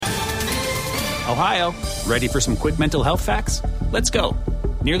Ohio, ready for some quick mental health facts? Let's go.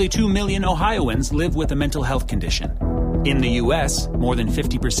 Nearly 2 million Ohioans live with a mental health condition. In the U.S., more than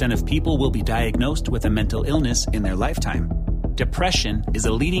 50% of people will be diagnosed with a mental illness in their lifetime. Depression is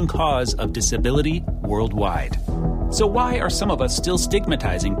a leading cause of disability worldwide. So why are some of us still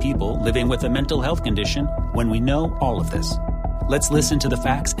stigmatizing people living with a mental health condition when we know all of this? Let's listen to the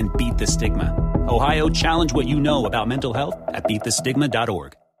facts and beat the stigma. Ohio, challenge what you know about mental health at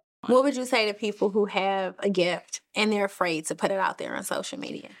beatthestigma.org. What would you say to people who have a gift and they're afraid to put it out there on social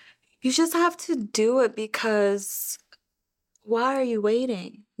media? You just have to do it, because why are you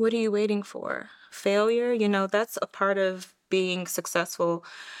waiting? What are you waiting for? Failure? That's a part of being successful.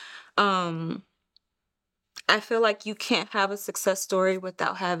 I feel like you can't have a success story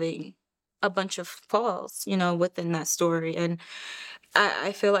without having a bunch of falls, within that story. And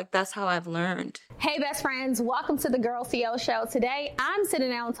I feel like that's how I've learned. Hey, best friends. Welcome to the Girl CEO Show. Today, I'm sitting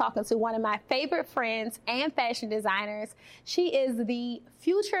down talking to one of my favorite friends and fashion designers. She is the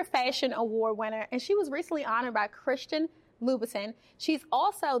Future Fashion Award winner, and she was recently honored by Christian Louboutin. She's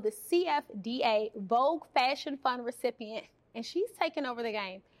also the CFDA Vogue Fashion Fund recipient, and she's taken over the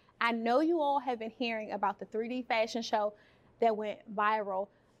game. I know you all have been hearing about the 3D fashion show that went viral,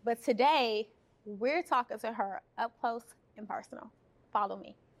 but today, we're talking to her up close and personal. Follow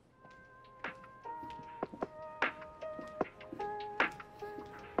me.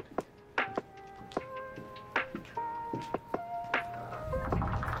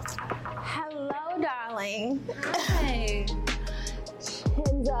 Hello, darling. Hi.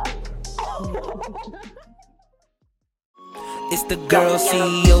 Chins up. It's the Girl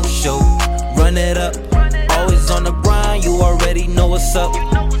CEO Show. Run it up. Always on the grind, you already know what's up.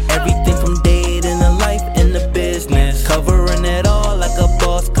 Everything from dating to life and the business. Covering it all like a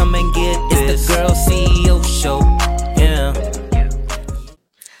boss, come and get this. It's the Girl CEO Show, yeah.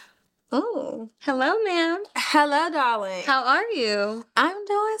 Oh, hello, ma'am. Hello, darling. How are you? I'm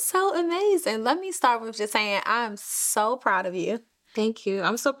doing so amazing. Let me start with just saying I'm so proud of you. Thank you.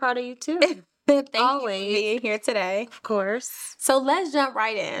 I'm so proud of you, too. Thank Always. you for being here today. Of course. So let's jump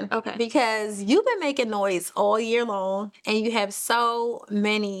right in. Okay. Because you've been making noise all year long and you have so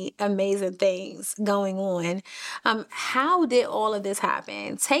many amazing things going on. How did all of this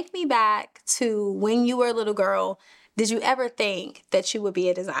happen? Take me back to when you were a little girl. Did you ever think that you would be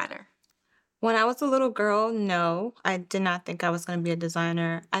a designer? When I was a little girl, no, I did not think I was going to be a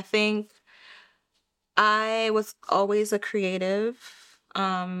designer. I think I was always a creative.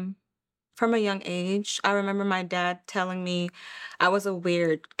 From a young age, I remember my dad telling me I was a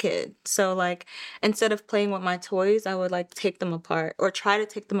weird kid. So, instead of playing with my toys, I would, take them apart or try to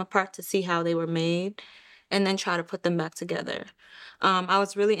take them apart to see how they were made and then try to put them back together. I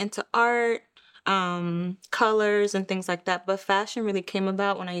was really into art, colors, and things like that. But fashion really came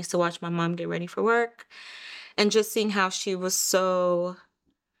about when I used to watch my mom get ready for work and just seeing how she was so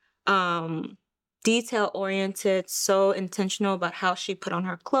detail-oriented, so intentional about how she put on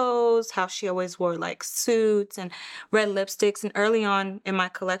her clothes, how she always wore suits and red lipsticks. And early on in my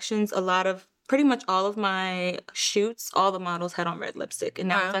collections, pretty much all of my shoots, all the models had on red lipstick. And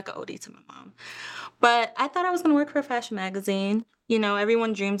that was an ode to my mom. But I thought I was going to work for a fashion magazine.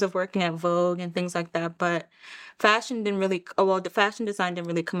 Everyone dreams of working at Vogue and things like that. But the fashion design didn't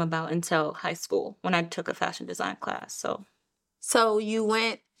really come about until high school when I took a fashion design class. So you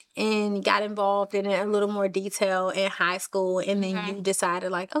went and got involved in it a little more detail in high school, and then you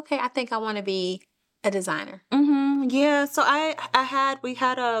decided okay, I think I want to be a designer. Mm-hmm. Yeah. So we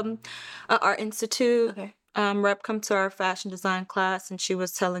had a art institute rep come to our fashion design class, and she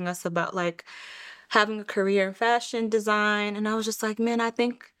was telling us about having a career in fashion design, and I was just man, I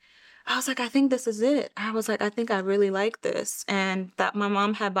think this is it. I was I think I really like this. And that my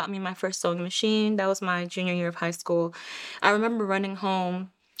mom had bought me my first sewing machine. That was my junior year of high school. I remember running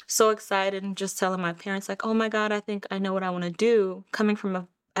home so excited and just telling my parents oh my God, I think I know what I want to do. Coming from an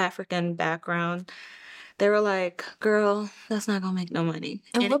African background, they were like, girl, that's not going to make no money.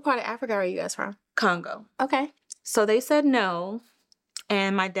 And what part of Africa are you guys from? Congo. Okay. So they said no.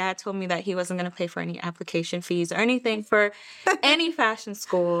 And my dad told me that he wasn't going to pay for any application fees or anything for any fashion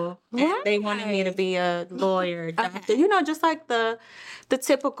school. Right. They wanted me to be a lawyer, doctor, just the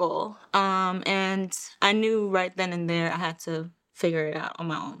typical. And I knew right then and there I had to figure it out on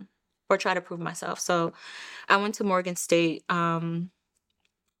my own or try to prove myself. So I went to Morgan State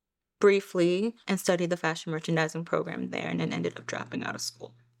briefly and studied the fashion merchandising program there, and then ended up dropping out of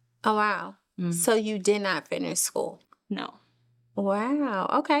school. Oh, wow. Mm-hmm. So you did not finish school? No. Wow.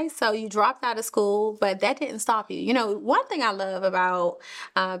 Okay. So you dropped out of school, but that didn't stop you. You know, one thing I love about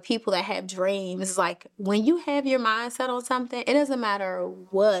people that have dreams is like when you have your mindset on something, it doesn't matter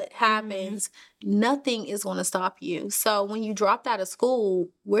what happens, nothing is going to stop you. So when you dropped out of school,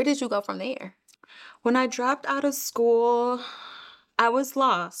 where did you go from there? When I dropped out of school, I was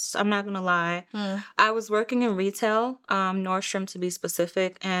lost. I'm not gonna lie. I was working in retail, Nordstrom to be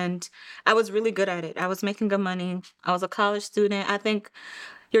specific, and I was really good at it. I was making good money. I was a college student. I think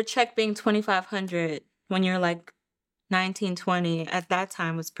your check being $2,500 when you're like 19, 20 at that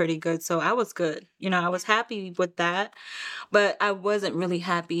time was pretty good. So I was good. You know, I was happy with that, but I wasn't really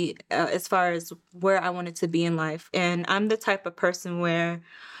happy as far as where I wanted to be in life. And I'm the type of person where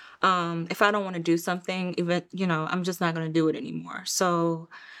if I don't want to do something, even, you know, I'm just not going to do it anymore. So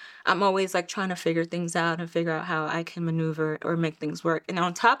I'm always like trying to figure things out and figure out how I can maneuver or make things work. And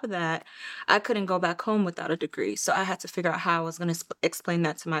on top of that, I couldn't go back home without a degree. So I had to figure out how I was going to explain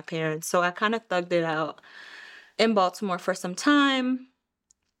that to my parents. So I kind of thugged it out in Baltimore for some time.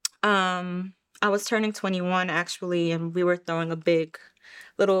 I was turning 21 actually, and we were throwing a big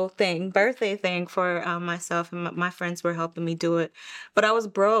little birthday thing for myself, and my friends were helping me do it. But I was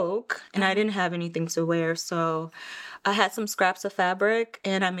broke and I didn't have anything to wear. So I had some scraps of fabric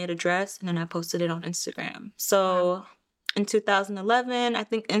and I made a dress and then I posted it on Instagram. So in 2011, I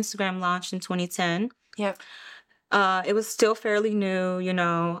think Instagram launched in 2010. Yep. It was still fairly new, you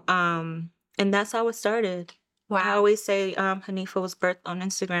know, and that's how it started. Wow. I always say Hanifa was birthed on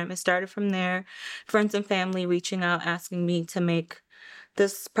Instagram. It started from there. Friends and family reaching out, asking me to make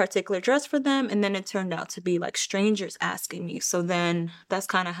this particular dress for them. And then it turned out to be like strangers asking me. So then that's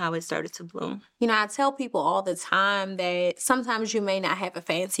kind of how it started to bloom. You know, I tell people all the time that sometimes you may not have a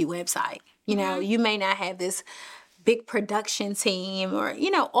fancy website. You know, you may not have this big production team or,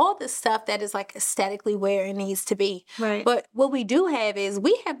 you know, all the stuff that is like aesthetically where it needs to be. Right. But what we do have is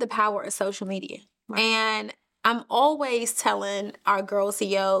we have the power of social media. Right. And I'm always telling our girl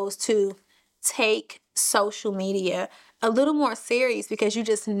CEOs to take social media a little more serious because you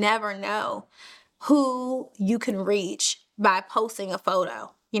just never know who you can reach by posting a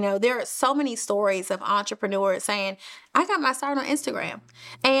photo. You know, there are so many stories of entrepreneurs saying, I got my start on Instagram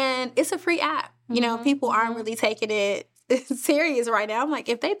and it's a free app. You know, people aren't really taking it serious right now. I'm like,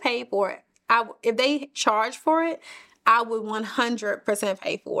 if they pay for it, if they charge for it, I would 100%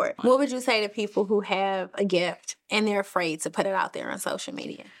 pay for it. What would you say to people who have a gift and they're afraid to put it out there on social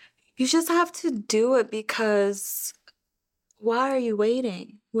media? You just have to do it because why are you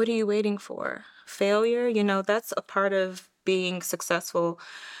waiting? What are you waiting for? Failure? You know, that's a part of being successful.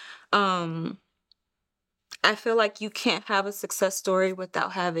 I feel like you can't have a success story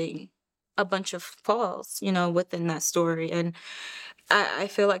without having a bunch of falls, you know, within that story. And I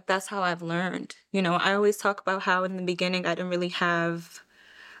feel like that's how I've learned. You know, I always talk about how in the beginning I didn't really have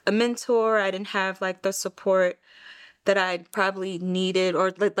a mentor. I didn't have like the support that I probably needed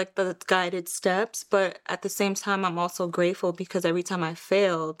or like the guided steps. But at the same time, I'm also grateful because every time I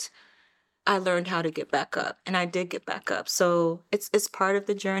failed, I learned how to get back up, and I did get back up. So it's part of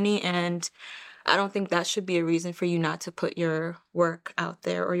the journey, and I don't think that should be a reason for you not to put your work out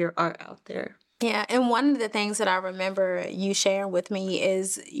there or your art out there. Yeah, and one of the things that I remember you sharing with me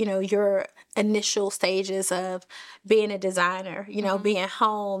is, you know, your initial stages of being a designer, you know, being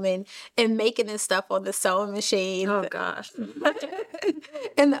home and making this stuff on the sewing machine. Oh, gosh.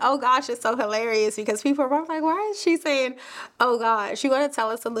 And the oh gosh is so hilarious because people are like, why is she saying, oh gosh? You want to tell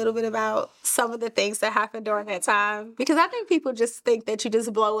us a little bit about some of the things that happened during that time? Because I think people just think that you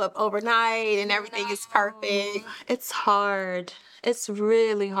just blow up overnight and everything is perfect. It's hard. It's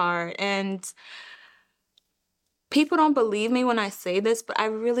really hard. And people don't believe me when I say this, but I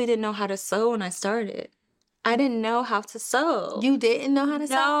really didn't know how to sew when I started. I didn't know how to sew. You didn't know how to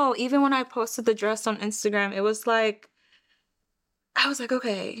sew? No, even when I posted the dress on Instagram, it was like, I was like,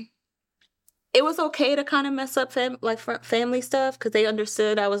 okay. It was okay to kind of mess up family stuff because they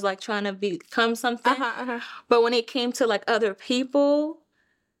understood I was like trying to become something. But when it came to like other people,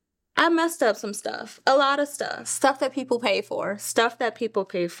 I messed up some stuff. A lot of stuff. Stuff that people pay for. Stuff that people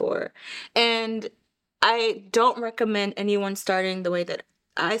pay for. And I don't recommend anyone starting the way that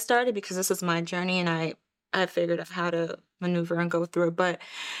I started because this is my journey and I figured out how to maneuver and go through it. But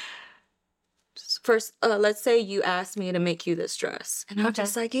first, let's say you asked me to make you this dress. And I'm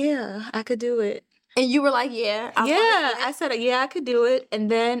just like, yeah, I could do it. And you were like, yeah. I said, yeah, I could do it.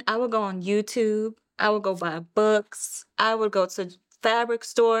 And then I would go on YouTube. I would go buy books. I would go to fabric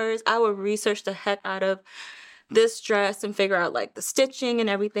stores. I would research the heck out of this dress and figure out like the stitching and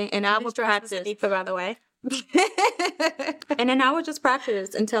everything. And I would practice. Deeper, by the way. And then I would just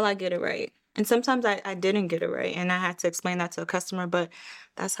practice until I get it right. And sometimes I didn't get it right, and I had to explain that to a customer, but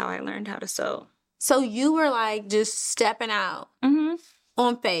that's how I learned how to sew. So you were like just stepping out Mm-hmm.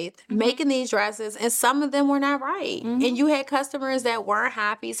 on faith, making these dresses, and some of them were not right. Mm-hmm. And you had customers that weren't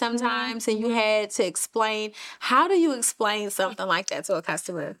happy sometimes, and you had to explain. How do you explain something like that to a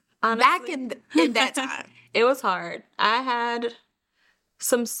customer? Honestly, Back in that time. it was hard. I had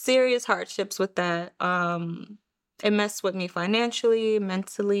some serious hardships with that. It messed with me financially,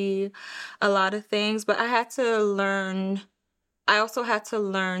 mentally, a lot of things. But I had to learn. I also had to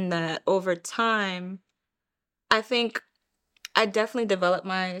learn that over time, I think I definitely developed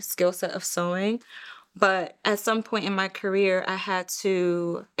my skill set of sewing. But at some point in my career, I had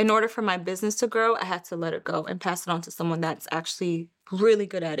to, in order for my business to grow, I had to let it go and pass it on to someone that's actually really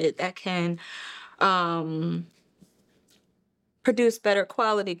good at it, that can produce better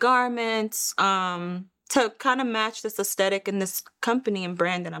quality garments, to kind of match this aesthetic and this company and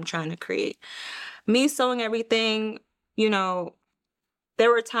brand that I'm trying to create. Me sewing everything, you know, there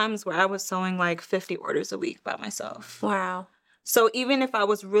were times where I was sewing like 50 orders a week by myself. Wow. So even if I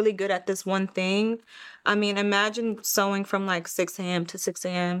was really good at this one thing, I mean, imagine sewing from like 6 a.m. to 6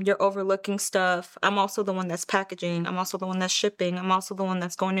 a.m. You're overlooking stuff. I'm also the one that's packaging. I'm also the one that's shipping. I'm also the one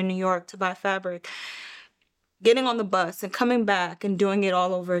that's going to New York to buy fabric. Getting on the bus and coming back and doing it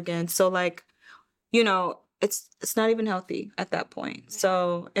all over again. So like, you know, it's not even healthy at that point.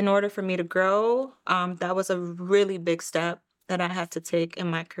 So in order for me to grow, that was a really big step that I had to take in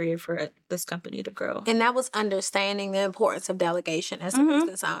my career for this company to grow. And that was understanding the importance of delegation as a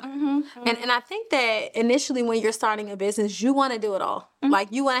business owner. And I think that initially when you're starting a business, you want to do it all. Like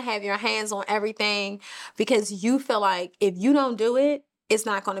you want to have your hands on everything because you feel like if you don't do it, it's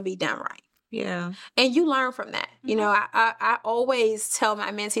not going to be done right. Yeah. And you learn from that. You know, I always tell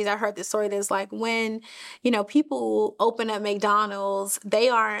my mentees, I heard this story that's like when, you know, people open up McDonald's, they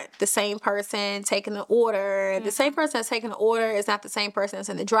aren't the same person taking the order. The same person that's taking the order is not the same person that's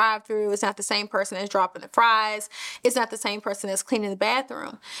in the drive-thru. It's not the same person that's dropping the fries. It's not the same person that's cleaning the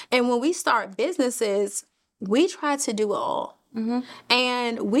bathroom. And when we start businesses, we try to do it all.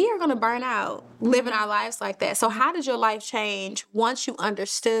 And we are going to burn out living our lives like that. So how did your life change once you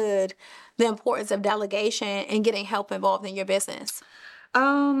understood the importance of delegation and getting help involved in your business?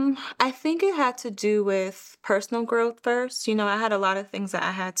 I think it had to do with personal growth first. You know, I had a lot of things that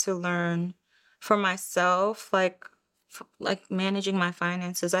I had to learn for myself, like managing my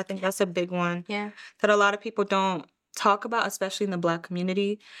finances. I think that's a big one. Yeah. That a lot of people don't talk about, especially in the Black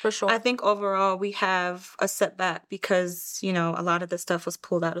community. For sure. I think overall we have a setback because, you know, a lot of this stuff was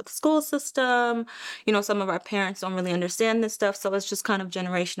pulled out of the school system. You know, some of our parents don't really understand this stuff. So it's just kind of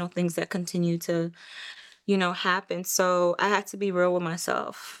generational things that continue to, you know, happen. So I had to be real with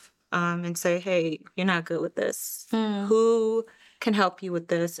myself and say, hey, you're not good with this. Who can help you with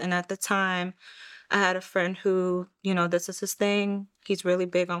this? And at the time, I had a friend who, you know, this is his thing. He's really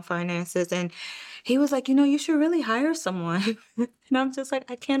big on finances. And he was like, you know, you should really hire someone. And I'm just like,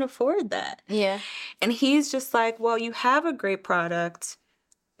 I can't afford that. Yeah. And he's just like, well, you have a great product.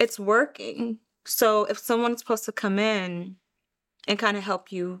 It's working. So if someone's supposed to come in and kind of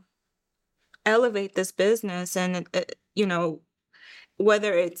help you elevate this business and, you know,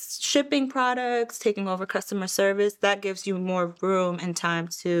 whether it's shipping products, taking over customer service, that gives you more room and time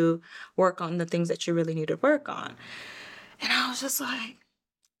to work on the things that you really need to work on. And I was just like,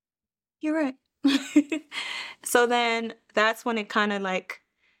 you're right. So then that's when it kind of like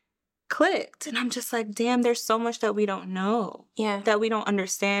clicked. And I'm just like, damn, there's so much that we don't know. Yeah. That we don't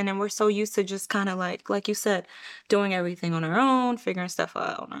understand. And we're so used to just kind of like you said, doing everything on our own, figuring stuff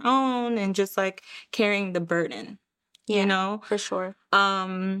out on our own, and just like carrying the burden. Yeah, you know? For sure.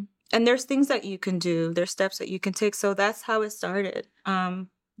 And there's things that you can do. There's steps that you can take. So that's how it started.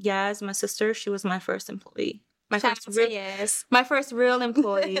 Yaz, my sister, she was my first employee. My first real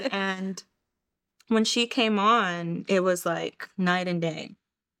employee. And when she came on, it was like night and day.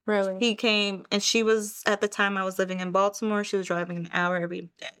 Really? He came, and she was, at the time I was living in Baltimore, she was driving an hour every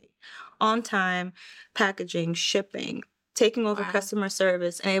day. On time, packaging, shipping, taking over customer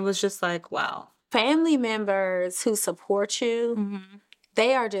service. And it was just like, wow. Family members who support you,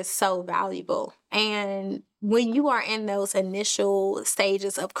 they are just so valuable. And when you are in those initial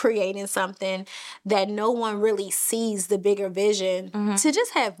stages of creating something that no one really sees the bigger vision, to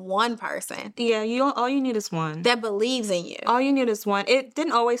just have one person. Yeah, all you need is one. That believes in you. All you need is one. It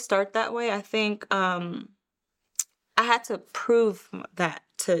didn't always start that way. I think I had to prove that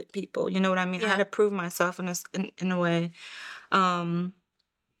to people. You know what I mean? Yeah. I had to prove myself in a way.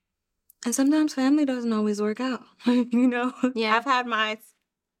 And sometimes family doesn't always work out, you know? Yeah. I've had my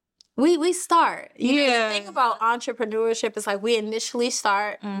We start. You know, Yeah. the thing about entrepreneurship is like we initially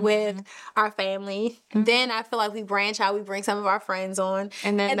start with our family. Then I feel like we branch out, we bring some of our friends on.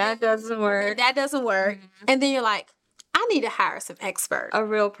 And then that doesn't work. That doesn't work. And then you're like, I need to hire some expert. A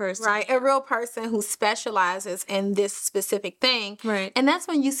real person. Right? A real person who specializes in this specific thing. Right. And that's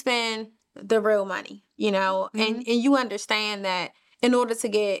when you spend the real money, you know, and you understand that in order to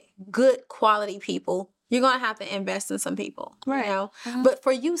get good quality people, you're going to have to invest in some people, Right. you know. But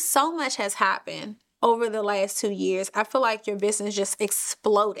for you, so much has happened over the last 2 years. I feel like your business just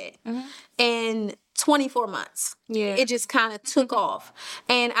exploded in 24 months. Yeah. It just kind of took off.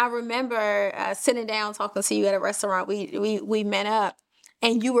 And I remember sitting down talking to you at a restaurant. We met up,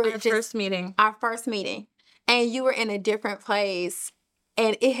 and you were Our first meeting. our first meeting, and you were in a different place,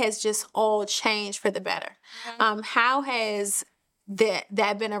 and it has just all changed for the better. How has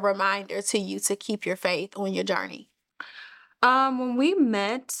that been a reminder to you to keep your faith on your journey? When we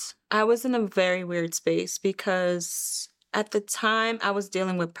met, I was in a very weird space because at the time I was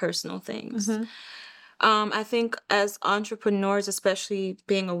dealing with personal things. I think as entrepreneurs, especially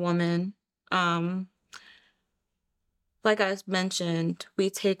being a woman, like I mentioned, we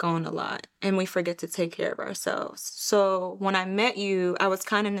take on a lot and we forget to take care of ourselves. So when I met you, I was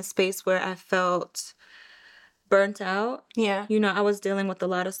kind of in a space where I felt burnt out. Yeah. You know, I was dealing with a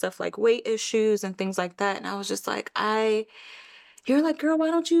lot of stuff like weight issues and things like that. And I was just like, you're like, girl, why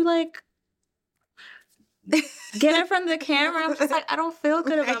don't you like get in front of the camera? I'm just like, I don't feel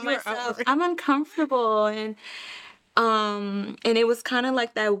good about myself. I'm uncomfortable. And it was kind of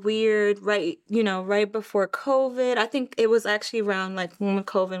like that weird, right before COVID. I think it was actually around like when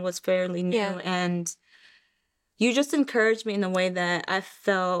COVID was fairly new. Yeah. And you just encouraged me in a way that I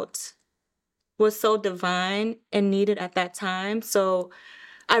felt was so divine and needed at that time. So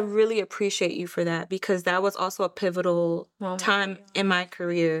I really appreciate you for that because that was also a pivotal time in my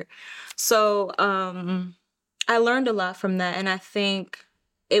career. So I learned a lot from that. And I think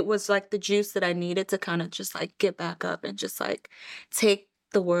it was like the juice that I needed to kind of just like get back up and just like take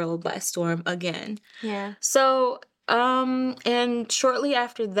the world by storm again. Yeah. So, and shortly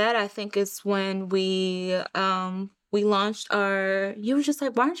after that, I think is when we launched you were just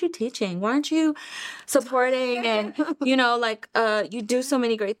like, why aren't you teaching? Why aren't you supporting? And, you know, like, you do so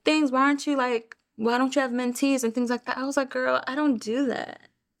many great things. Why don't you have mentees and things like that? I was like, girl, I don't do that.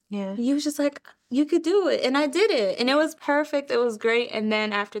 Yeah. You was just like, you could do it. And I did it. And it was perfect. It was great. And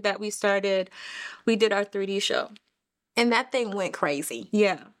then after that, we did our 3D show. And that thing went crazy.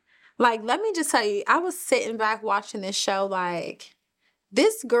 Yeah. Like, let me just tell you, I was sitting back watching this show like,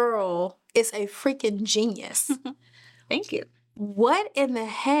 this girl is a freaking genius. Thank you. What in the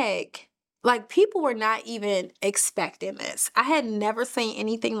heck? Like, people were not even expecting this. I had never seen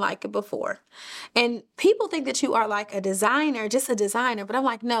anything like it before. And people think that you are like a designer, just a designer. But I'm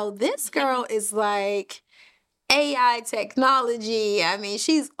like, no, this girl is like AI technology. I mean,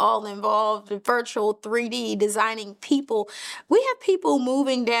 she's all involved in virtual 3D designing people. We have people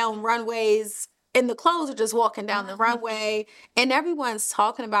moving down runways and the clothes are just walking down the runway and everyone's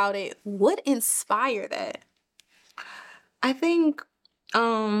talking about it. What inspired that? I think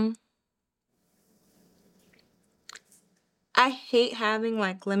I hate having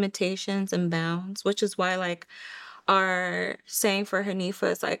like limitations and bounds, which is why like our saying for Hanifa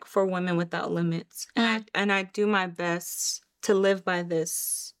is like for women without limits. And I do my best to live by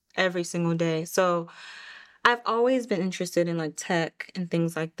this every single day. So I've always been interested in like tech and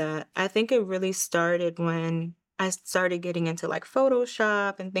things like that. I think it really started when I started getting into like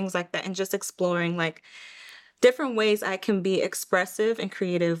Photoshop and things like that and just exploring like different ways I can be expressive and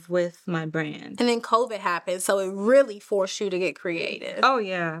creative with my brand. And then COVID happened, so it really forced you to get creative. Oh,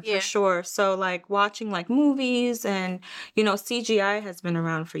 yeah, for sure. So, like, watching, like, movies and, you know, CGI has been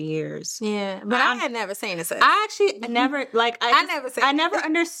around for years. Yeah, but I had never seen it. I actually never, like, I never it.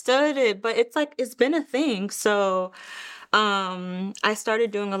 understood it, but it's, like, it's been a thing. So, I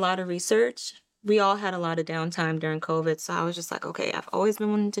started doing a lot of research. We all had a lot of downtime during COVID, so I was just like, okay, I've always been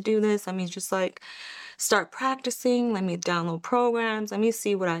wanting to do this. I mean, just, like, start practicing. Let me download programs. Let me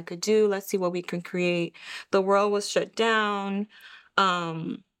see what I could do. Let's see what we can create. The world was shut down.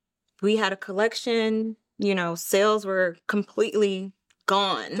 We had a collection. You know, sales were completely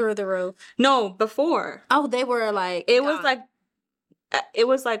gone. Through the roof. No, before. Oh, they were like... It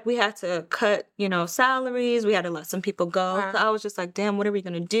was like we had to cut, you know, salaries. We had to let some people go. Wow. So I was just like, damn, what are we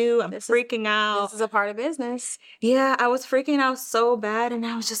going to do? I'm freaking out. This is a part of business. Yeah, I was freaking out so bad. And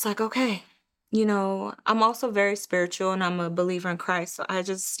I was just like, okay. You know, I'm also very spiritual and I'm a believer in Christ. So I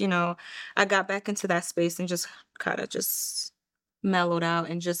just, you know, I got back into that space and just kind of just mellowed out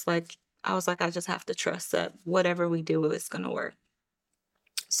and just like, I was like, I just have to trust that whatever we do is going to work.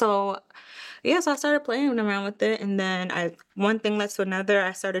 So yeah, so I started playing around with it, and then one thing led to another.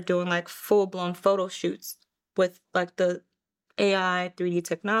 I started doing like full-blown photo shoots with like the AI 3D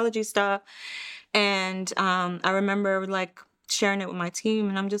technology stuff. And I remember like sharing it with my team,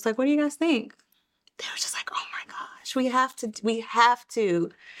 and I'm just like, what do you guys think? They were just like, oh my gosh, we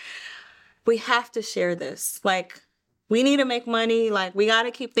have to share this. Like, we need to make money. Like, we got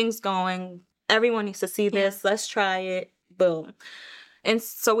to keep things going. Everyone needs to see this. Let's try it. Boom. And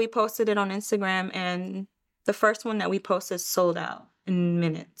so we posted it on Instagram, and the first one that we posted sold out in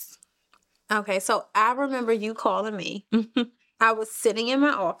minutes. Okay, so I remember you calling me. I was sitting in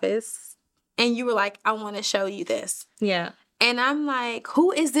my office, and you were like, I want to show you this. Yeah. And I'm like,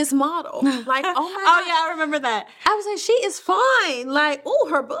 who is this model? Like, oh my God. Oh, yeah, I remember that. I was like, she is fine. Like, oh,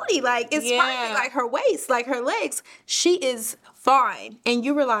 her booty, like, it's perfect. Like, her waist, like, her legs. She is fine. And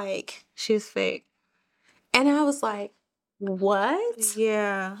you were like... She's fake. And I was like, what?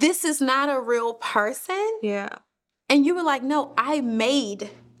 Yeah. This is not a real person? Yeah. And you were like, no, I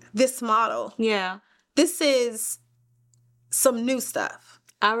made this model. Yeah. This is some new stuff.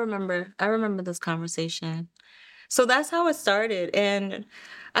 I remember this conversation. So that's how it started. And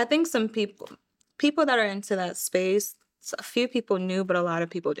I think some people that are into that space, a few people knew, but a lot of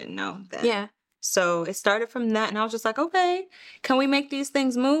people didn't know that. Yeah. So it started from that. And I was just like, okay, can we make these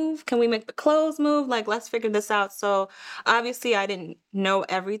things move? Can we make the clothes move? Like, let's figure this out. So obviously I didn't know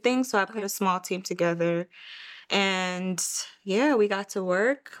everything. So I put a small team together. And yeah, we got to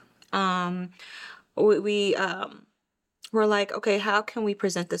work. We're like, okay, how can we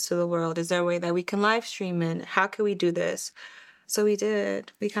present this to the world? Is there a way that we can live stream it? How can we do this? So we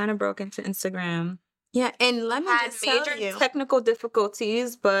did. We kind of broke into Instagram. Yeah, and let me just tell major you, technical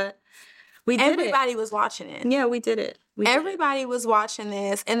difficulties, but we did everybody was watching it. Yeah, we did it. Everybody was watching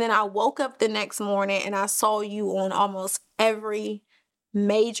this, and then I woke up the next morning and I saw you on almost every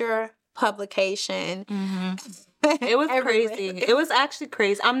major publication. Mm-hmm. It was crazy. It was actually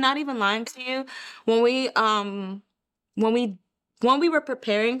crazy. I'm not even lying to you. When we were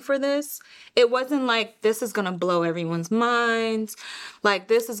preparing for this, it wasn't like this is gonna blow everyone's minds, like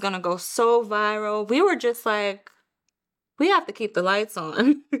this is gonna go so viral. We were just like, we have to keep the lights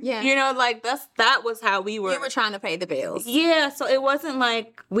on. Yeah. You know, like that was how we were. You were trying to pay the bills. Yeah, so it wasn't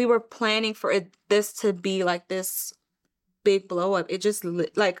like we were planning for this to be like this big blow up. It just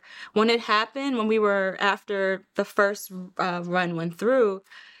like when it happened, when we were after the first run went through,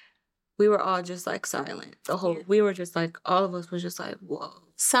 we were all just like silent. We were just like, all of us was just like, whoa.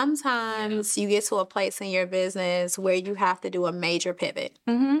 Sometimes you get to a place in your business where you have to do a major pivot.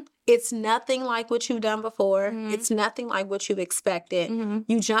 Mm-hmm. It's nothing like what you've done before. Mm-hmm. It's nothing like what you've expected. Mm-hmm.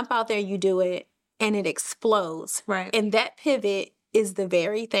 You jump out there, you do it, and it explodes. Right. And that pivot is the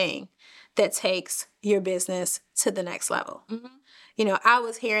very thing that takes your business to the next level. Mm-hmm. You know, I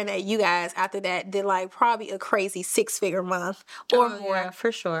was hearing that you guys after that did like probably a crazy 6-figure month or more. Yeah,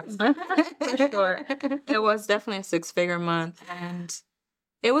 for sure. For sure. It was definitely a 6-figure month, and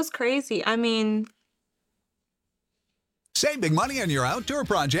it was crazy. I mean, save big money on your outdoor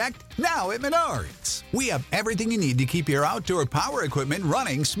project now at Menards. We have everything you need to keep your outdoor power equipment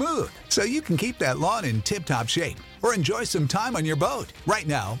running smooth so you can keep that lawn in tip-top shape or enjoy some time on your boat. Right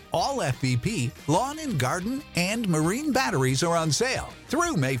now, all FVP, lawn and garden, and marine batteries are on sale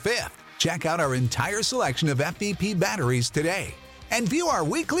through May 5th. Check out our entire selection of FVP batteries today and view our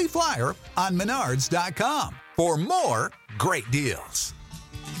weekly flyer on Menards.com for more great deals.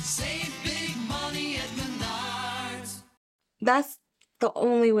 Save big money at Menards. that's the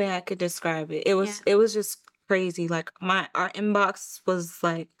only way I could describe it. It was just crazy. Like our inbox was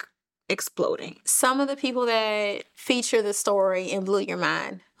like exploding. Some of the people that feature the story and blew your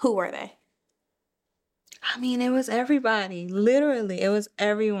mind, who were they? I mean, it was everybody. Literally, it was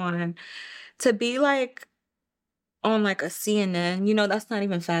everyone. To be like on like a CNN, you know, that's not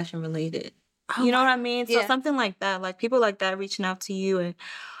even fashion related. Oh, you know what I mean? So yeah. something like that, like people like that reaching out to you and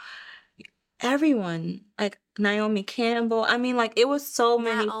everyone, like Naomi Campbell. I mean, like it was so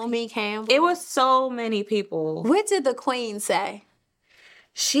many. Naomi Campbell. It was so many people. What did the queen say?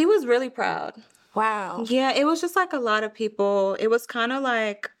 She was really proud. Wow. Yeah, it was just like a lot of people. It was kind of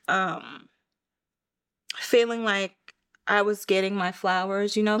like feeling like I was getting my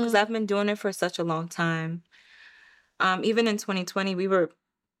flowers, you know, because I've been doing it for such a long time. Even in 2020, we were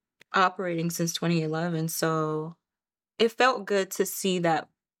operating since 2011. So it felt good to see that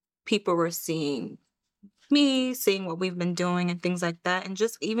people were seeing me, seeing what we've been doing and things like that. And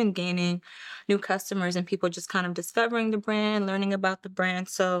just even gaining new customers and people just kind of discovering the brand, learning about the brand.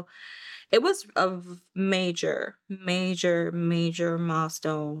 So it was a major, major, major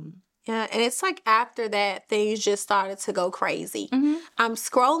milestone Yeah, and it's like after that, things just started to go crazy. Mm-hmm. I'm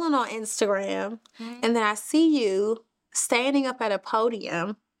scrolling on Instagram, and then I see you standing up at a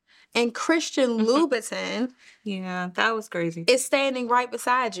podium, and Christian Louboutin Yeah, that was crazy. is standing right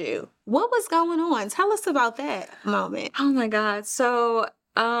beside you. What was going on? Tell us about that moment. Oh my God. So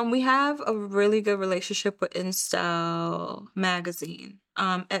we have a really good relationship with InStyle magazine.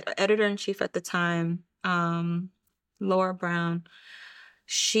 Editor-in-chief at the time, Laura Brown,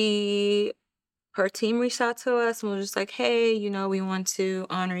 her team reached out to us and was just like, hey, we want to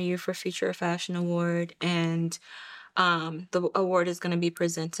honor you for Future Fashion Award. And the award is going to be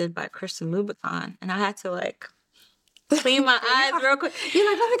presented by Christian Louboutin. And I had to clean my eyes real quick. You're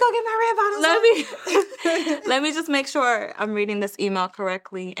like, let me go get my red bottoms. Let me just make sure I'm reading this email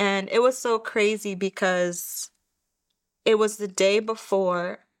correctly. And it was so crazy because it was the day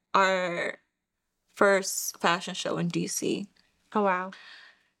before our first fashion show in DC. Oh, wow.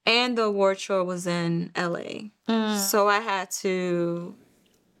 And the award show was in LA. So I had to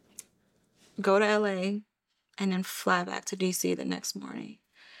go to LA and then fly back to DC the next morning.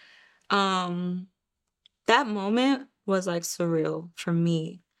 That moment was surreal for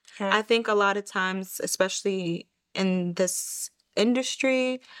me. Yeah. I think a lot of times, especially in this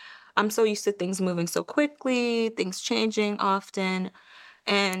industry, I'm so used to things moving so quickly, things changing often.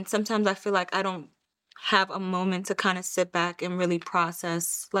 And sometimes I feel like I don't have a moment to kind of sit back and really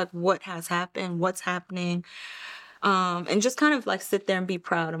process what has happened, what's happening, and just kind of sit there and be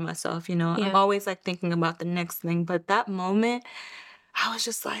proud of myself. I'm always thinking about the next thing. But that moment, I was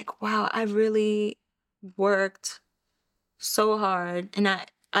just like, wow, I really worked so hard, and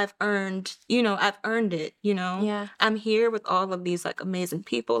I've earned it, Yeah. I'm here with all of these amazing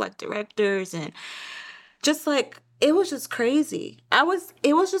people, directors, and just it was just crazy.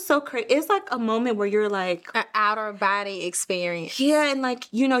 It was just so crazy. It's a moment where you're An outer body experience. yeah, and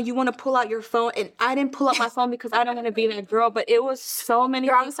you want to pull out your phone, and I didn't pull out my phone because I don't want to be that girl, but it was so many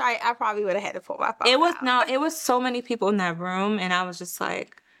Girl, I'm sorry. I probably would have had to pull my phone it was so many people in that room, and I was just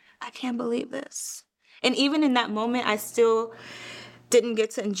like, I can't believe this. And even in that moment, I still didn't get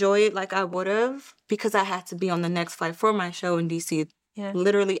to enjoy it like I would have because I had to be on the next flight for my show in DC. Yeah.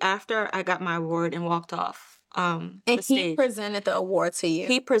 Literally after I got my award and walked off. And he presented the award to you.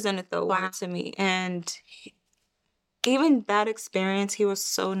 He presented the award to me. And even that experience, he was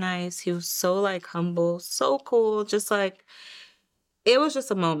so nice. He was so humble, so cool. Just it was just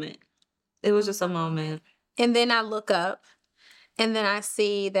a moment. It was just a moment. And then I look up and then I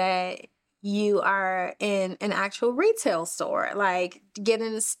see that you are in an actual retail store,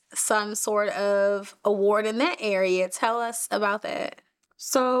 getting some sort of award in that area. Tell us about that.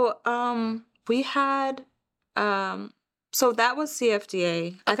 So we had so that was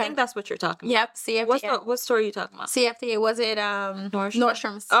CFDA. I think that's what you're talking about. Yep, CFDA. What store are you talking about? CFDA, was it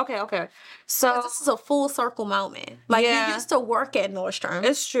Nordstrom's? Okay. So this is a full circle moment. You used to work at Nordstrom.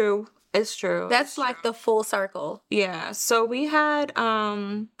 It's true. That's the full circle. Yeah. So we had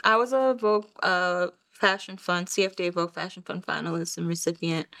I was a Vogue Fashion Fund, CFDA Vogue Fashion Fund finalist and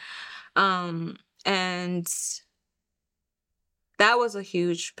recipient. And that was a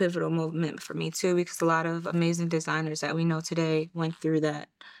huge pivotal moment for me too, because a lot of amazing designers that we know today went through that.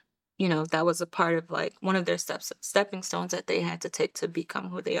 That was a part of one of their stepping stones that they had to take to become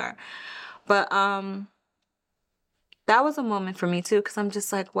who they are. But that was a moment for me too, because I'm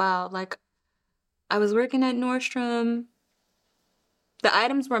just wow, I was working at Nordstrom. The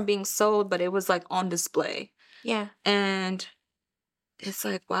items weren't being sold, but it was on display. Yeah. And it's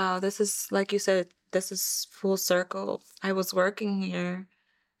wow, this is, like you said, this is full circle. I was working here,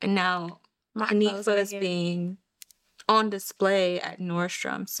 and now Hanifa is being on display at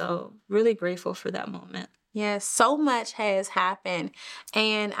Nordstrom. So really grateful for that moment. Yes, so much has happened.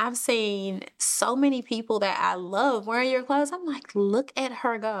 And I've seen so many people that I love wearing your clothes. I'm like, look at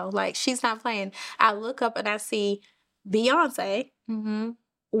her go. She's not playing. I look up and I see Beyonce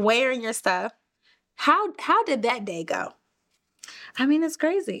wearing your stuff. How did that day go? I mean, it's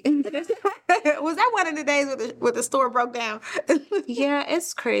crazy. Was that one of the days where the store broke down? Yeah,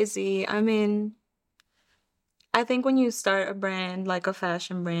 it's crazy. I mean, I think when you start a brand, a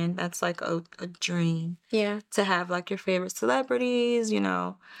fashion brand, that's a dream. Yeah. To have your favorite celebrities,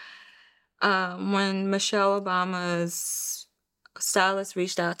 When Michelle Obama's stylist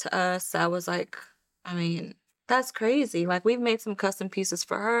reached out to us, I was I mean, that's crazy. We've made some custom pieces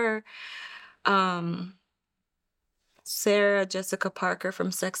for her. Sarah Jessica Parker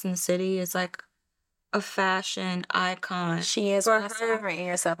from Sex and the City is a fashion icon. She is. For when I saw her in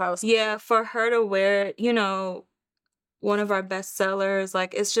yourself, I was for her to wear, one of our best sellers,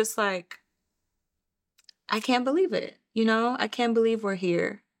 it's just I can't believe it. I can't believe we're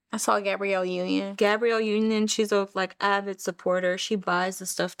here. I saw Gabrielle Union. Gabrielle Union, she's a like avid supporter. She buys the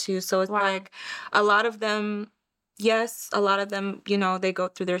stuff too. So it's Wow. like a lot of them, yes, a lot of them, you know, they go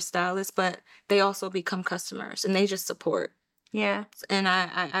through their stylist, but they also become customers and they just support. Yeah. And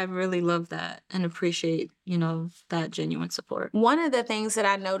I really love that and appreciate, you know, that genuine support. One of the things that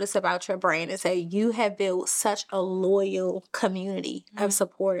I noticed about your brand is that you have built such a loyal community of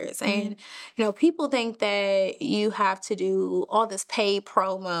supporters. And, you know, people think that you have to do all this paid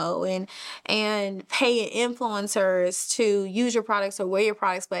promo and pay influencers to use your products or wear your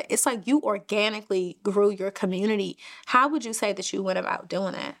products, but it's like you organically grew your community. How would you say that you went about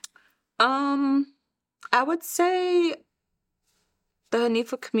doing that? I would say the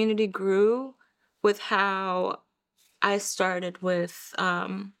Hanifa community grew with how I started with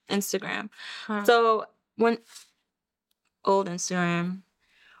Instagram. Huh. So old Instagram,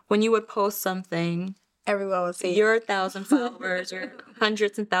 when you would post something, Everyone will see. your 1,000 followers or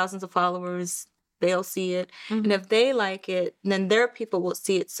hundreds and thousands of followers, they'll see it. And if they like it, then their people will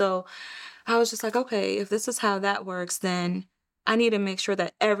see it. So I was just like, okay, if this is how that works, then I need to make sure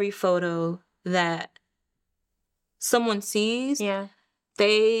that every photo that someone sees, Yeah.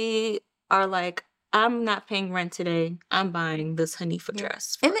 they are like, I'm not paying rent today. I'm buying this Hanifa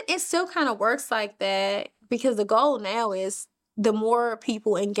dress. And it still kind of works like that because the goal now is the more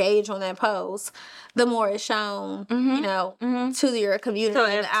people engage on that post, the more it's shown, you know, to your community, So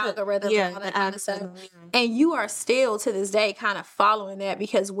and the algorithm, and all that kind of stuff. algorithm. And you are still to this day kind of following that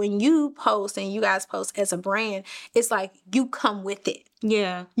because when you post and you guys post as a brand, it's like you come with it.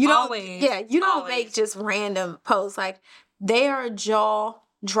 Yeah. You don't, Always. yeah, you don't Always. make just random posts. Like they are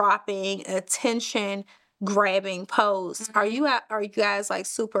jaw-dropping, attention-grabbing posts. Are you guys like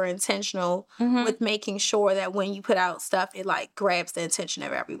super intentional with making sure that when you put out stuff, it like grabs the attention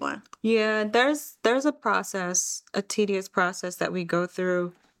of everyone? Yeah, there's a process, a tedious process that we go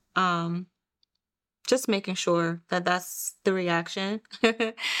through. Just making sure that that's the reaction.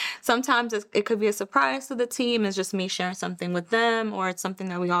 Sometimes it could be a surprise to the team. It's just me sharing something with them, or it's something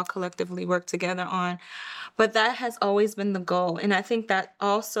that we all collectively work together on. But that has always been the goal. And I think that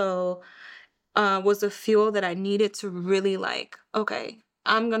also was the fuel that I needed to really like, okay,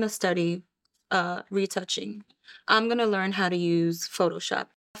 I'm going to study retouching. I'm going to learn how to use Photoshop.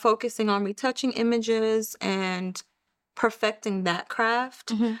 Focusing on retouching images and perfecting that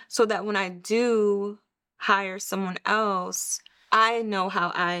craft so that when I do hire someone else, I know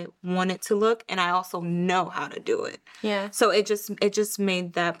how I want it to look and I also know how to do it. Yeah. So it just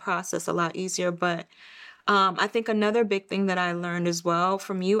made that process a lot easier. But I think another big thing that I learned as well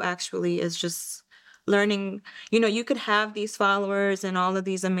from you actually is just learning, you know, you could have these followers and all of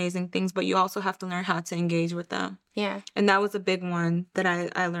these amazing things, but you also have to learn how to engage with them. Yeah. And that was a big one that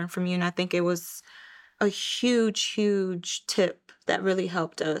I learned from you. And I think it was a huge, huge tip that really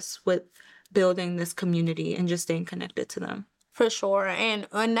helped us with building this community and just staying connected to them. For sure. And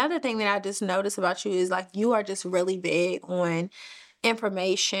another thing that I just noticed about you is like you are just really big on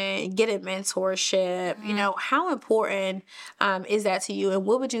information, getting mentorship. You know, how important is that to you? And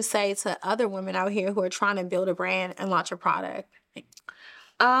what would you say to other women out here who are trying to build a brand and launch a product?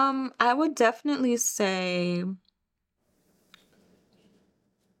 I would definitely say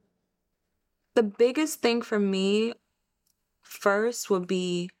the biggest thing for me first would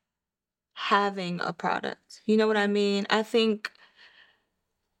be having a product. You know what I mean? I think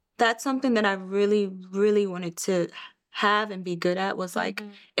that's something that I really, really wanted to have and be good at was like,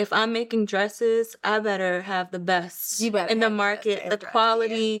 if I'm making dresses, I better have the best You better in the have the best market, the dress, yeah.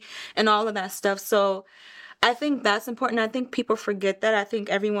 quality and all of that stuff. So I think that's important. I think people forget that. I think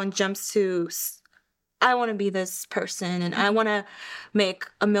everyone jumps to, I want to be this person and I want to make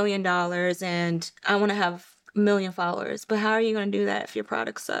 $1 million and I want to have 1 million followers. But how are you going to do that if your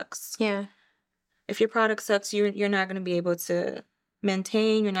product sucks? Yeah. If your product sucks, you're not going to be able to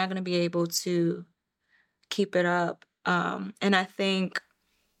maintain. You're not going to be able to keep it up. And I think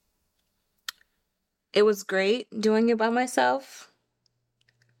it was great doing it by myself.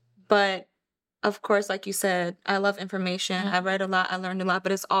 But of course, like you said, I love information. I read a lot. I learned a lot.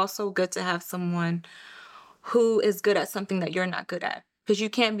 But it's also good to have someone who is good at something that you're not good at. Because you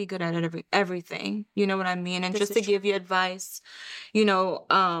can't be good at everything. You know what I mean? And just to give you advice, you know,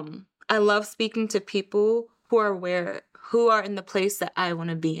 I love speaking to people who are in the place that I want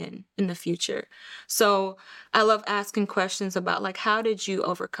to be in the future. So I love asking questions about like, how did you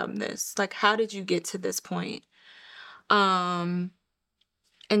overcome this? Like, how did you get to this point? And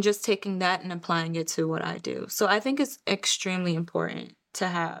just taking that and applying it to what I do. So I think it's extremely important to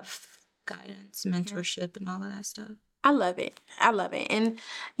have guidance, mentorship, and all of that stuff. I love it. I love it. And,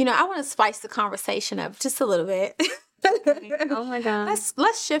 you know, I want to spice the conversation up just a little bit. Oh my God.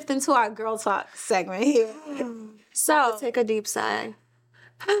 Let's shift into our girl talk segment here. So Take a deep sigh.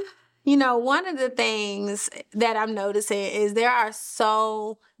 you know, one of the things that I'm noticing is there are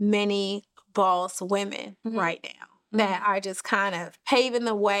so many boss women right now that are just kind of paving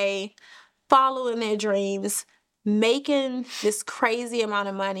the way, following their dreams, making this crazy amount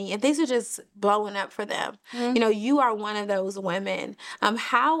of money, and things are just blowing up for them. You know, you are one of those women.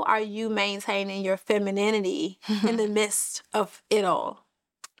 How are you maintaining your femininity in the midst of it all?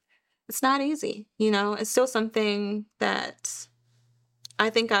 It's not easy, you know. It's still something that I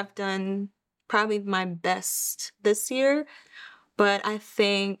think I've done probably my best this year, but I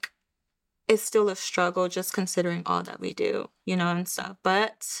think it's still a struggle just considering all that we do, you know, and stuff.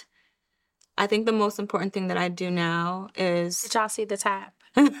 But I think the most important thing that I do now is... Did y'all see the tap?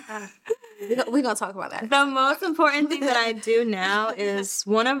 We're going to talk about that. The most important thing that I do now is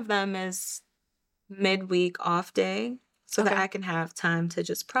one of them is midweek off day so that I can have time to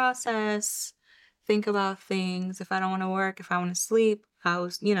just process, think about things. If I don't want to work, if I want to sleep,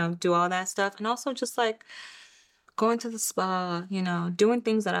 you know, do all that stuff. And also just like going to the spa, you know, doing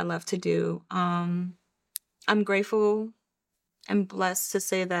things that I love to do. I'm grateful and blessed to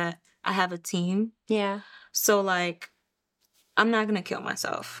say that I have a team. Yeah. So like, I'm not going to kill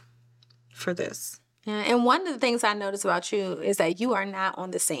myself for this. Yeah. And one of the things I noticed about you is that you are not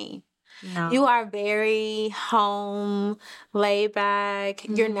on the scene. No. You are very home, laid back.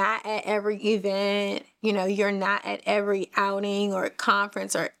 You're not at every event. You know, you're not at every outing or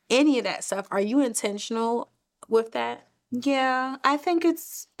conference or any of that stuff. Are you intentional with that? Yeah, I think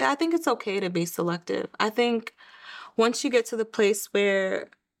it's okay to be selective. I think once you get to the place where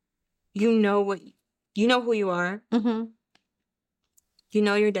you know who you are, you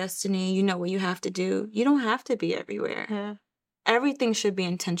know your destiny, you know what you have to do, you don't have to be everywhere. Yeah. Everything should be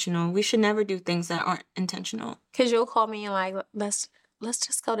intentional. We should never do things that aren't intentional. Because you'll call me and like, let's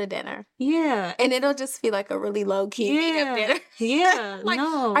just go to dinner. Yeah. And it'll just be like a really low-key dinner. Yeah. Like,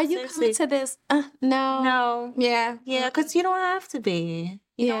 no. are you seriously. coming to this? No. No. Yeah. Yeah, because you don't have to be.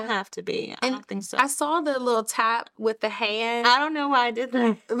 You don't have to be. I don't think so. I saw the little tap with the hand. I don't know why I did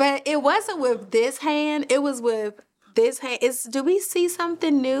that. But it wasn't with this hand. It was with this hand. Do we see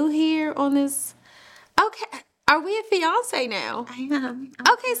something new here on this? Okay. Are we a fiance now? I am.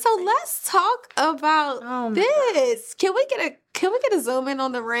 Okay, so let's talk about this. Can we get a zoom in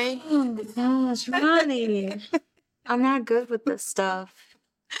on the ring? Oh my gosh, Ronnie. I'm not good with this stuff.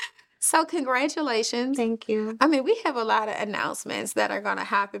 So congratulations. Thank you. I mean, we have a lot of announcements that are going to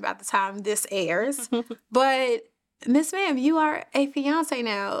happen by the time this airs. But Miss Ma'am, you are a fiance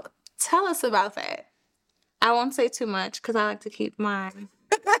now. Tell us about that. I won't say too much because I like to keep my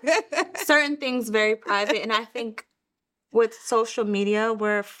certain things very private. And I think with social media,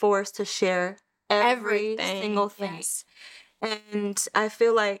 we're forced to share every single thing. Yes. And I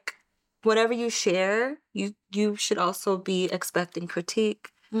feel like whatever you share, you should also be expecting critique.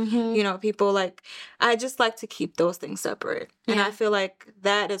 You know, people like, I just like to keep those things separate. And I feel like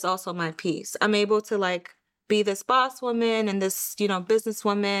that is also my piece. I'm able to like be this boss woman and this, you know,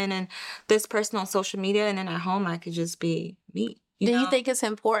 businesswoman and this person on social media. And then at home, I could just be me. Do you think it's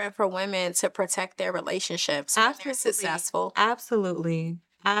important for women to protect their relationships when they're successful? Absolutely.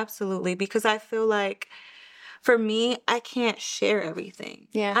 Absolutely. Because I feel like for me, I can't share everything.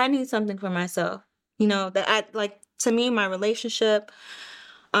 Yeah. I need something for myself. You know, that I like, to me, my relationship,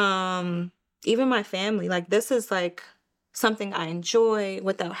 even my family, like this is like something I enjoy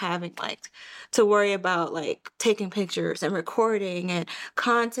without having like to worry about like taking pictures and recording and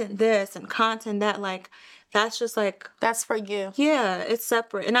content this and content that. Like that's just like, that's for you. Yeah, it's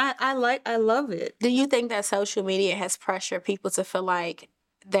separate. And I love it. Do you think that social media has pressured people to feel like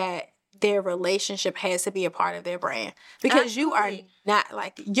that their relationship has to be a part of their brand? Because you are not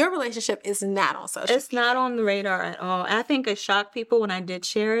like, your relationship is not on social media. It's not on the radar at all. I think it shocked people when I did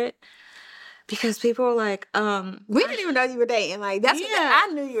share it because people were like, we didn't even know you were dating. Like, that's what I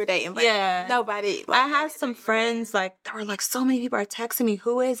knew you were dating, but nobody. Like, I had some friends, like, there were like, so many people are texting me,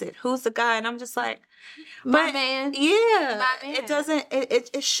 who is it? Who's the guy? And I'm just like, my man. Yeah. My man. It doesn't,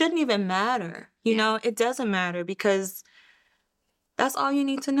 it shouldn't even matter. You know, it doesn't matter because that's all you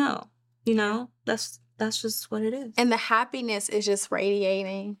need to know. You know, that's just what it is. And the happiness is just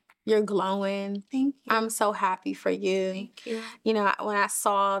radiating. You're glowing. Thank you. I'm so happy for you. Thank you. You know, when I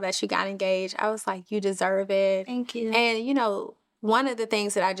saw that you got engaged, I was like, you deserve it. Thank you. And, you know, one of the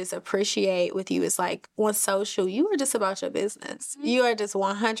things that I just appreciate with you is like on social, you are just about your business. You are just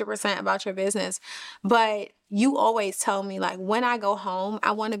 100% about your business. But you always tell me, like, when I go home,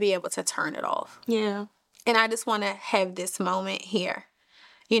 I want to be able to turn it off. Yeah. And I just want to have this moment here.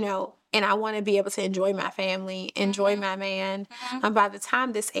 and I want to be able to enjoy my family, enjoy my man. And by the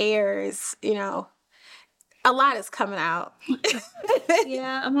time this airs, a lot is coming out.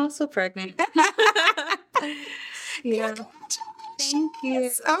 Yeah, I'm also pregnant. Yeah. Thank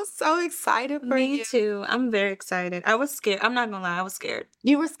you. I'm so excited for you. Me too. I'm very excited. I was scared. I'm not gonna lie, I was scared.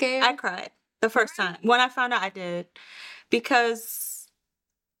 You were scared? I cried the first time. When I found out, I did. Because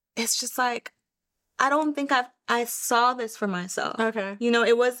it's just like, I don't think I saw this for myself. Okay.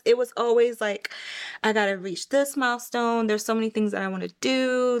 It was always like, I gotta reach this milestone. There's so many things that I want to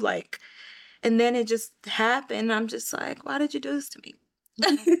do. And then it just happened. I'm just like, why did you do this to me?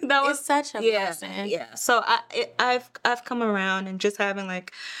 That was It's such a blessing. Yeah. So I've come around, and just having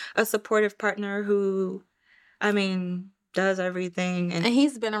like a supportive partner who, does everything, And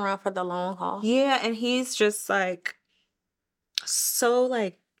he's been around for the long haul. yeah, and he's just like so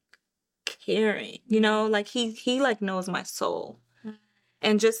like caring, like he like knows my soul.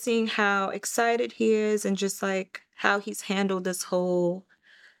 And just seeing how excited he is, and just like how he's handled this whole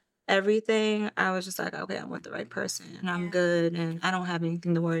everything, I was just like, okay, I'm with the right person, and I'm good, and I don't have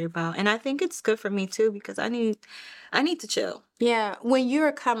anything to worry about. And I think it's good for me too, because I need to chill. Yeah, when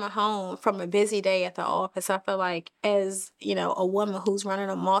you're coming home from a busy day at the office, I feel like as, a woman who's running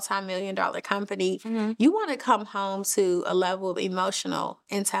a multi-million-dollar company, you want to come home to a level of emotional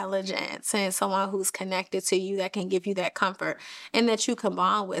intelligence and someone who's connected to you that can give you that comfort and that you can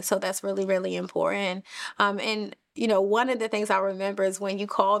bond with. So that's really, really important. And one of the things I remember is when you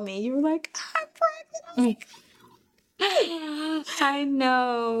called me, you were like, I'm pregnant. I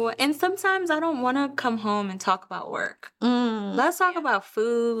know. And sometimes I don't want to come home and talk about work. Let's talk about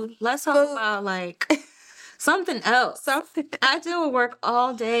food. Let's talk about like something else. I deal with work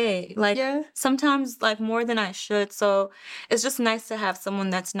all day. Sometimes like more than I should. So it's just nice to have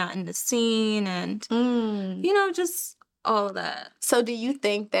someone that's not in the scene, and, just all of that. So do you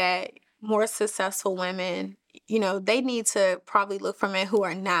think that more successful women, they need to probably look for men who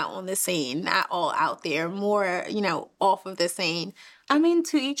are not on the scene, not all out there, more, off of the scene?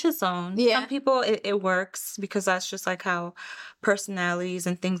 To each his own. Yeah. Some people, it works because that's just like how personalities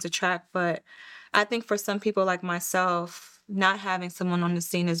and things attract. But I think for some people like myself, not having someone on the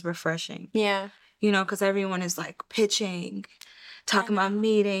scene is refreshing. Yeah. Because everyone is like pitching, talking about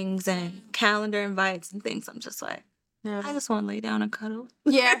meetings and calendar invites and things. I'm just like, I just want to lay down and cuddle.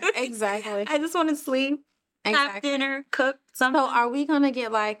 Yeah, exactly. I just want to sleep, have dinner, cook something. So are we going to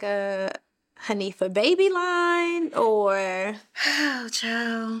get like a Hanifa baby line or? Oh,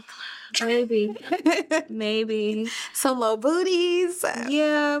 child. Maybe. Maybe. Some little booties?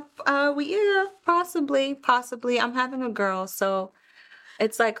 Yeah. Possibly. I'm having a girl, so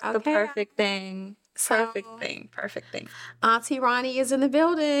it's like the perfect thing. Perfect thing. Auntie Ronnie is in the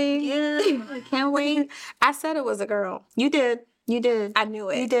building. Yeah, I can't wait. I said it was a girl. You did. I knew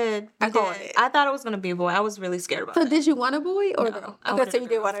it. You did. I called it. I thought it was going to be a boy. I was really scared about it. So did you want a boy or a girl? Okay, so you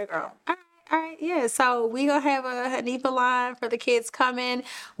did want a girl. All right, yeah. So we going to have a Hanifa line for the kids coming.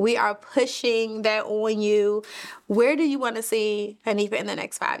 We are pushing that on you. Where do you want to see Hanifa in the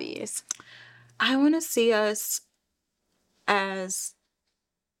next 5 years? I want to see us as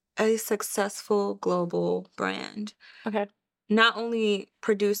a successful global brand. Okay. Not only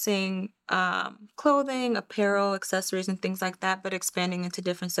producing clothing, apparel, accessories, and things like that, but expanding into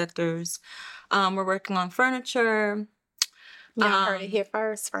different sectors. We're working on furniture. Y'all heard it here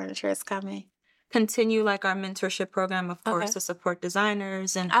first. Furniture is coming. Continue like our mentorship program, of course, to support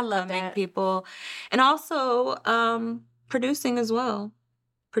designers and I love that. people. And also producing as well.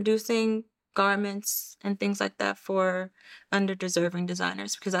 Producing garments and things like that for underdeserving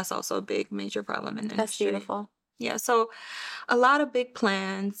designers, because that's also a big major problem in the industry. That's beautiful. Yeah, so a lot of big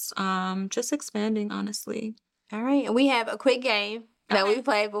plans, just expanding, honestly. All right, and we have a quick game that we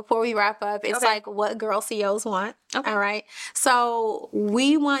play before we wrap up. It's like what girl CEOs want. Okay. All right, so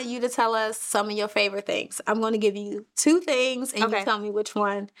we want you to tell us some of your favorite things. I'm going to give you 2 things, and you tell me which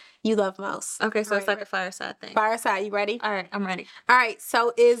one you love most. Okay, so it's like a fireside thing. Fireside, you ready? All right, I'm ready. All right,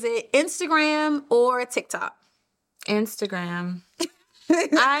 so is it Instagram or TikTok? Instagram.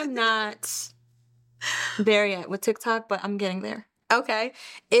 I'm not there yet with TikTok, but I'm getting there. Okay.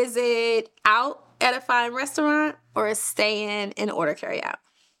 Is it out at a fine restaurant or staying in order carry out?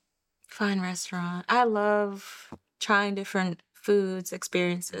 Fine restaurant. I love trying different foods,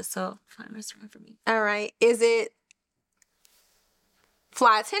 experiences, so fine restaurant for me. All right. Is it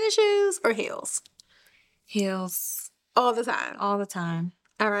fly tennis shoes or heels? Heels. All the time? All the time.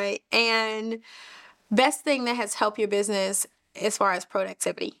 All right. And best thing that has helped your business as far as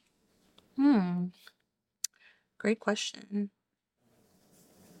productivity? Great question.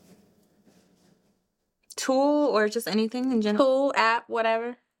 tool or just anything in general? Tool, app,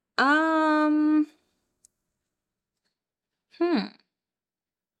 whatever.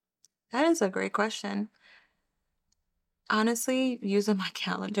 That is a great question. Honestly, using my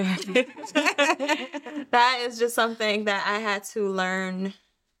calendar. That is just something that I had to learn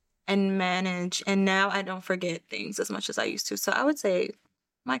and manage. And now I don't forget things as much as I used to. So I would say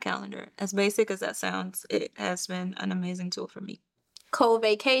my calendar, as basic as that sounds, it has been an amazing tool for me. Cold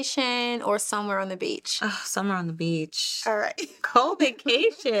vacation or somewhere on the beach? Oh, summer on the beach. All right. Cold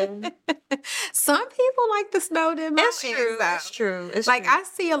vacation. Some people like the snow than It's true. It's true. It's like, true. I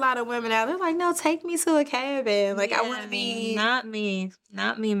see a lot of women out there like, no, take me to a cabin. Like, I want to be. Not me.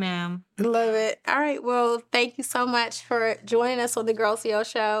 Not me, ma'am. Love it. All right. Well, thank you so much for joining us on the Girl CO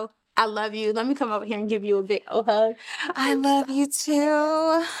Show. I love you. Let me come over here and give you a big hug. I love you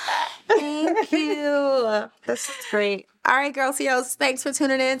too. Thank you. This is great. All right, Girl COs. Thanks for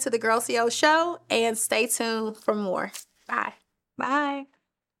tuning in to the Girl CO Show, and stay tuned for more. Bye. Bye.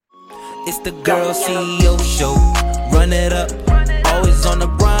 It's the Girl CEO Show. Run it up. Always on the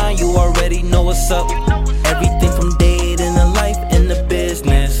grind, you already know what's up. Everything from dating to life in the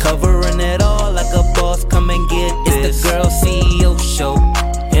business. Covering it all like a boss, come and get this. It's the Girl CEO Show.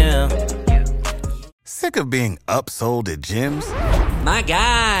 Yeah. Sick of being upsold at gyms? My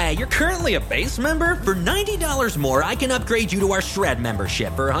guy, you're currently a base member. For $90 more, I can upgrade you to our Shred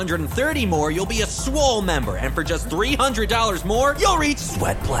membership. For $130 more, you'll be a Swole member. And for just $300 more, you'll reach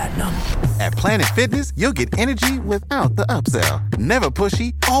Sweat Platinum. At Planet Fitness, you'll get energy without the upsell. Never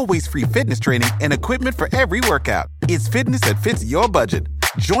pushy, always free fitness training and equipment for every workout. It's fitness that fits your budget.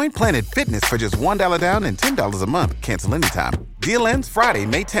 Join Planet Fitness for just $1 down and $10 a month. Cancel anytime. Deal ends Friday,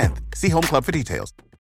 May 10th. See Home Club for details.